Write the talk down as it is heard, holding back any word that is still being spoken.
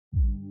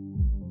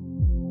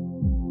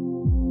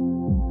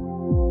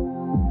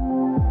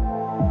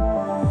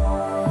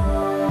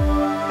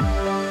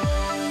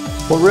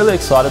What really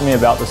excited me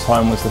about this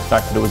home was the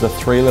fact that it was a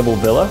 3-level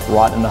villa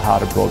right in the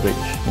heart of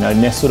Broadbeach. You know,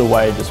 nestled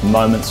away just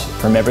moments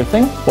from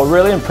everything. What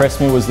really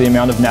impressed me was the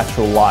amount of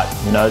natural light.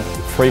 You know,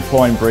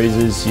 free-flowing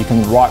breezes, you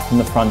can right from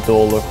the front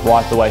door look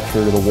right the way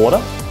through to the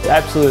water.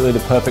 Absolutely the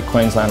perfect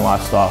Queensland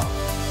lifestyle.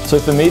 So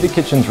for me, the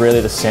kitchen's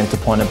really the centre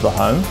point of the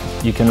home.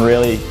 You can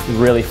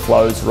really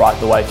flows right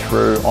the way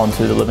through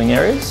onto the living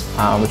areas,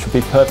 which would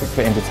be perfect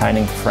for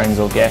entertaining friends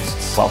or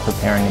guests while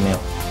preparing a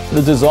meal.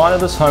 The design of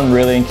this home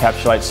really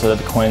encapsulates sort of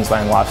the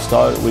Queensland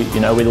lifestyle. We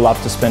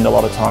love to spend a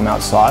lot of time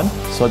outside,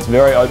 so it's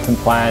very open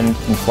planned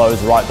and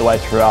flows right the way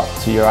throughout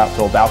to your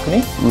outdoor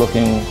balcony,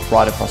 looking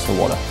right across the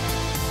water.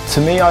 To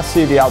me, I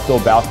see the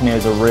outdoor balcony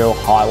as a real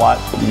highlight.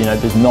 You know,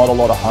 there's not a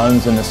lot of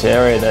homes in this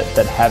area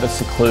that have a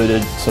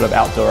secluded sort of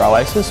outdoor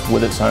oasis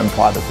with its own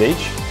private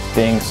beach,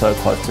 being so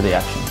close to the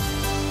action.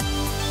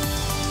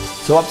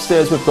 So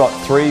upstairs we've got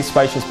 3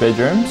 spacious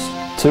bedrooms,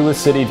 2 with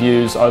city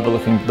views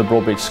overlooking the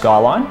Broadbeach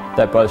skyline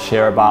that both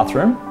share a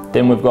bathroom.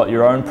 Then we've got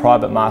your own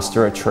private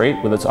master retreat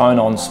with its own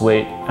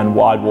ensuite and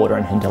wide water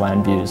and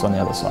hinterland views on the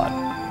other side.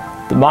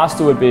 The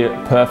master would be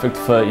perfect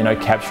for, you know,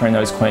 capturing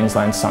those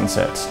Queensland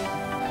sunsets.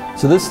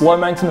 So this low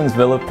maintenance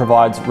villa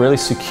provides really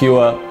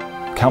secure,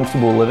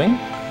 comfortable living,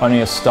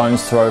 only a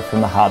stone's throw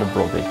from the heart of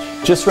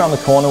Broadbeach. Just around the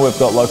corner we've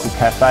got local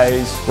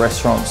cafes,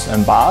 restaurants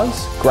and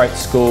bars, great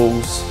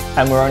schools,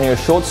 and we're only a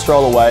short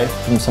stroll away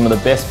from some of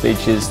the best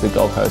beaches the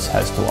Gold Coast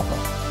has to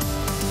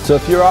offer. So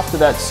if you're after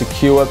that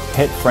secure,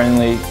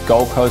 pet-friendly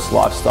Gold Coast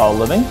lifestyle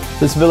living,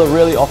 this villa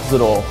really offers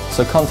it all,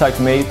 so contact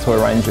me to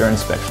arrange your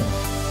inspection.